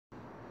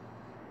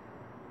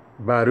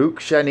Baruch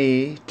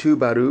Shani to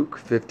Baruch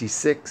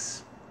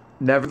 56.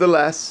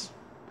 Nevertheless,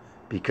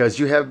 because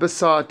you have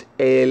besought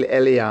El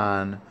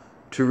Elyon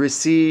to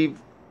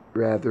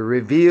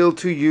reveal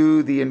to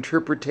you the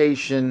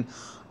interpretation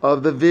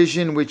of the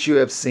vision which you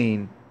have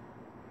seen,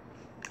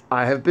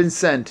 I have been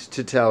sent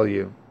to tell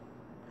you.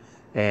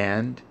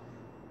 And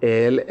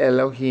El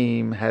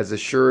Elohim has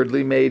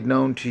assuredly made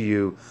known to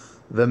you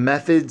the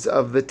methods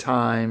of the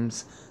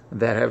times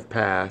that have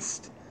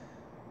passed,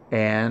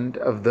 and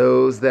of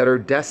those that are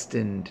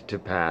destined to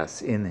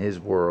pass in his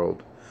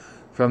world,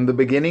 from the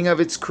beginning of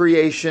its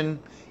creation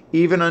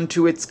even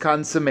unto its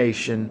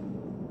consummation,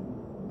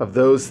 of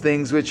those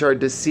things which are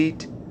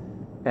deceit,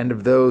 and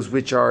of those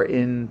which are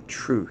in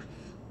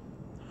truth.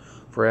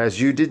 For as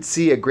you did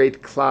see a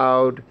great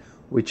cloud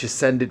which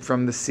ascended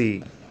from the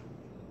sea,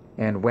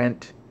 and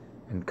went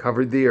and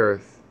covered the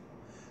earth,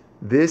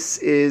 this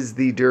is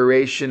the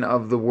duration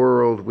of the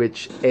world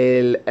which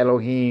El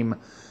Elohim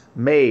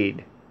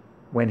made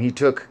when he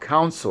took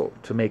counsel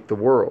to make the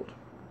world.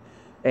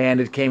 And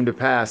it came to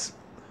pass,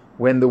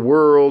 when the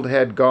word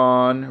had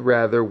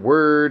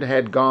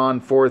gone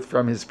forth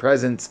from his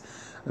presence,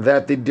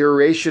 that the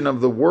duration of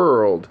the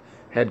world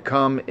had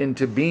come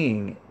into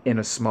being in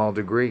a small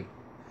degree,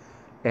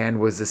 and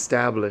was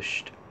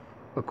established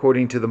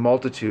according to the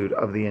multitude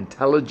of the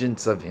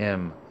intelligence of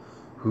him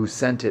who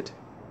sent it.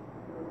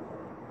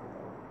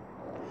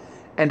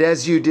 And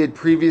as you did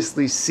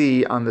previously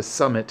see on the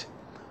summit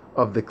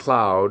of the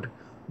cloud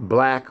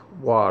black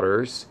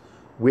waters,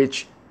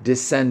 which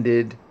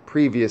descended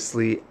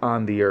previously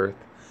on the earth,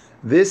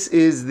 this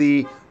is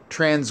the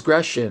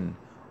transgression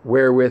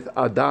wherewith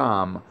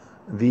Adam,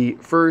 the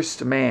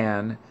first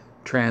man,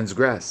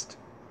 transgressed.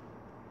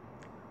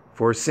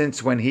 For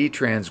since when he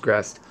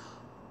transgressed,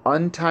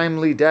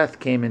 untimely death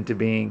came into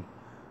being,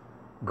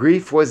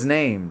 grief was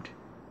named,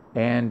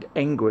 and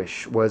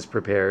anguish was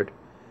prepared,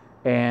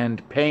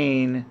 and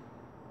pain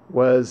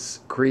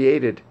was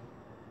created,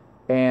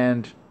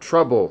 and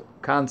trouble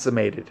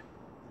consummated,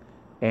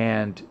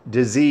 and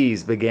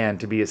disease began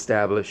to be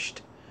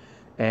established,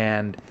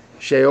 and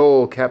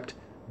Sheol kept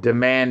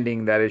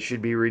demanding that it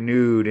should be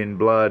renewed in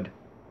blood,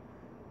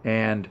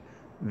 and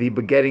the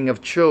begetting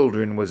of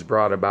children was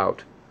brought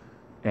about,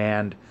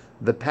 and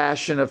the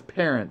passion of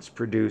parents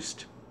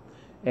produced,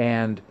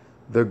 and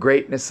the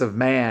greatness of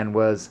man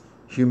was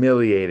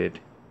humiliated,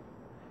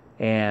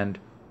 and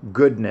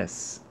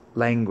goodness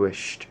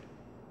languished.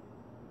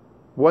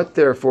 What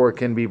therefore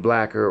can be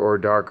blacker or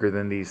darker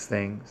than these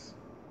things?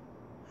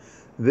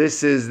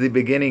 This is the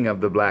beginning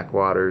of the black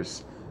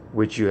waters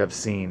which you have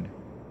seen.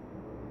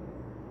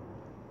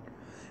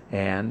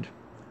 And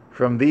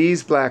from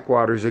these black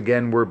waters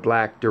again were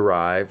black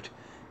derived,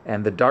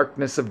 and the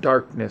darkness of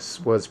darkness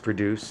was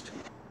produced.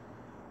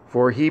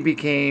 For he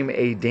became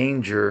a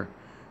danger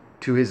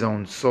to his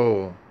own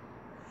soul,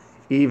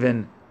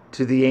 even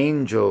to the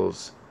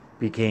angels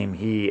became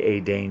he a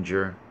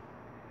danger.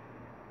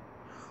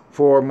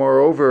 For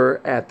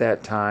moreover, at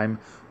that time,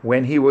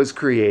 when he was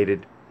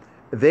created,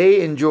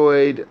 they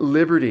enjoyed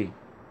liberty,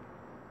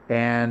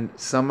 and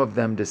some of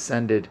them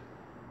descended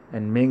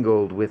and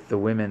mingled with the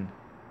women.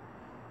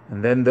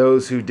 And then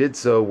those who did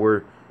so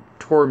were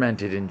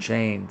tormented in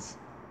chains.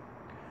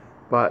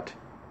 But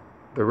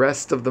the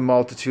rest of the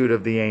multitude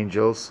of the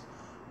angels,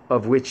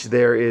 of which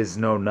there is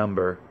no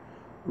number,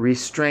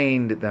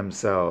 restrained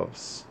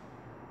themselves.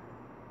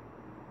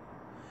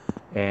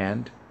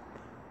 And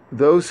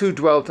those who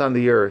dwelt on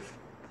the earth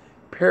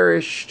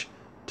perished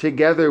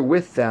together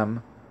with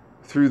them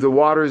through the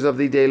waters of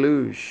the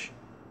deluge.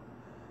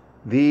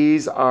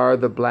 These are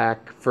the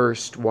black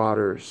first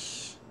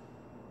waters.